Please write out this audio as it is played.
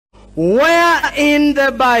Where in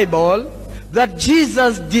the Bible that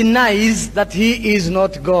Jesus denies that he is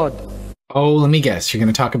not God? Oh, let me guess. You're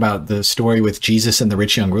going to talk about the story with Jesus and the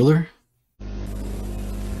rich young ruler?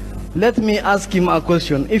 Let me ask him a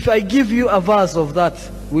question. If I give you a verse of that,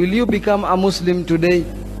 will you become a Muslim today?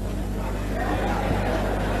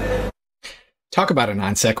 Talk about a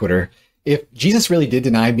non sequitur. If Jesus really did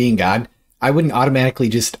deny being God, I wouldn't automatically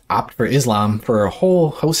just opt for Islam for a whole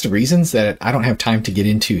host of reasons that I don't have time to get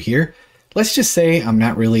into here. Let's just say I'm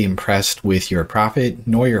not really impressed with your prophet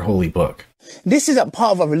nor your holy book. This is a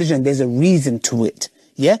part of our religion. There's a reason to it.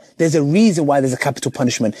 Yeah, there's a reason why there's a capital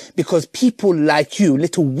punishment, because people like you,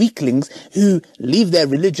 little weaklings who leave their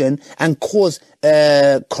religion and cause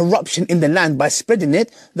corruption in the land by spreading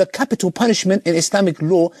it, the capital punishment in Islamic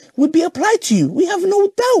law would be applied to you. We have no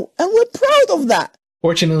doubt, and we're proud of that.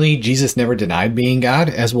 Fortunately, Jesus never denied being God,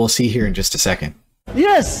 as we'll see here in just a second.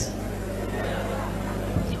 Yes.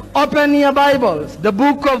 Open your Bibles, the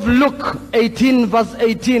book of Luke 18 verse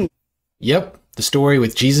 18. Yep, the story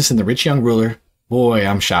with Jesus and the rich young ruler. Boy,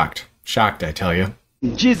 I'm shocked. Shocked, I tell you.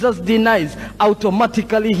 Jesus denies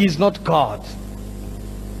automatically he's not God.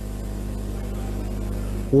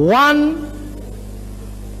 One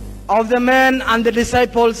of the men and the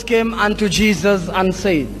disciples came unto Jesus and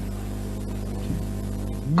said,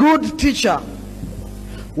 "Good teacher,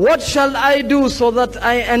 what shall I do so that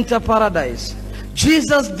I enter paradise?"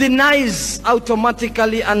 Jesus denies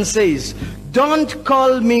automatically and says, "Don't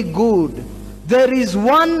call me good. There is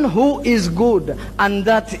one who is good, and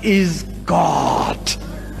that is God."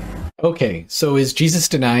 Okay, so is Jesus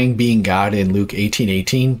denying being God in Luke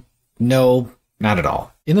 18:18? No, not at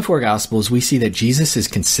all. In the four Gospels, we see that Jesus is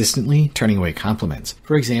consistently turning away compliments.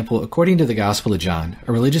 For example, according to the Gospel of John,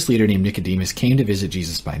 a religious leader named Nicodemus came to visit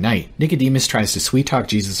Jesus by night. Nicodemus tries to sweet-talk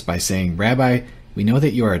Jesus by saying, "Rabbi, we know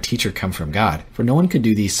that you are a teacher come from God, for no one could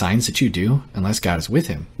do these signs that you do unless God is with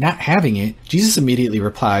him." Not having it, Jesus immediately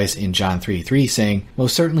replies in John 3:3 saying,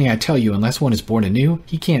 "Most certainly I tell you, unless one is born anew,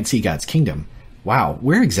 he can't see God's kingdom." Wow,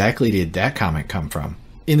 where exactly did that comment come from?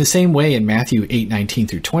 In the same way, in Matthew 8:19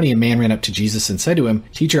 through 20, a man ran up to Jesus and said to him,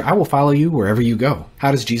 "Teacher, I will follow you wherever you go."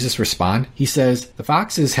 How does Jesus respond? He says, "The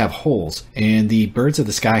foxes have holes, and the birds of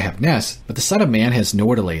the sky have nests, but the Son of Man has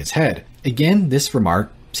nowhere to lay his head." Again, this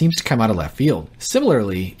remark seems to come out of left field.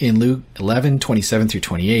 Similarly, in Luke 11:27 through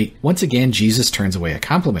 28, once again Jesus turns away a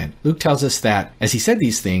compliment. Luke tells us that, as he said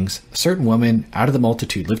these things, a certain woman out of the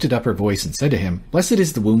multitude lifted up her voice and said to him, "Blessed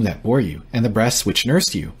is the womb that bore you, and the breasts which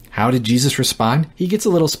nursed you." How did Jesus respond? He gets a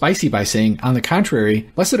little spicy by saying, "On the contrary,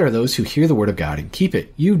 blessed are those who hear the word of God and keep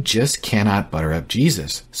it." You just cannot butter up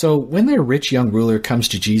Jesus. So when the rich young ruler comes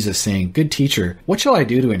to Jesus saying, "Good teacher, what shall I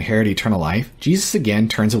do to inherit eternal life?" Jesus again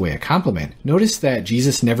turns away a compliment. Notice that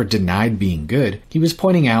Jesus never denied being good. He was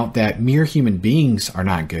pointing out that mere human beings are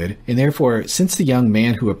not good, and therefore, since the young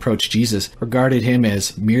man who approached Jesus regarded him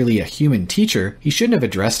as merely a human teacher, he shouldn't have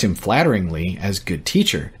addressed him flatteringly as good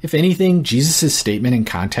teacher. If anything, Jesus' statement in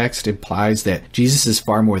context implies that Jesus is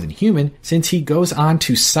far more than human, since he goes on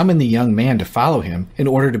to summon the young man to follow him in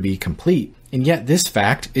order to be complete. And yet this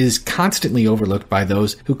fact is constantly overlooked by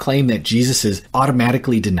those who claim that Jesus is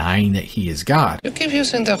automatically denying that he is God. You keep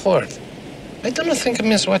using that word. I don't think it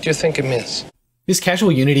means what you think it means. This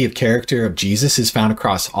casual unity of character of Jesus is found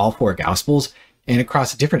across all four Gospels and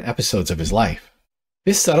across different episodes of his life.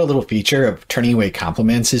 This subtle little feature of turning away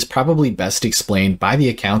compliments is probably best explained by the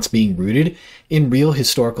accounts being rooted in real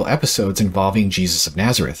historical episodes involving Jesus of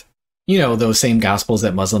Nazareth. You know, those same Gospels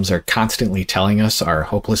that Muslims are constantly telling us are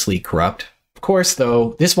hopelessly corrupt. Of course,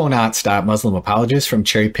 though, this will not stop Muslim apologists from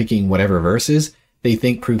cherry-picking whatever verses they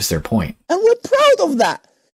think proves their point. And we're proud of that.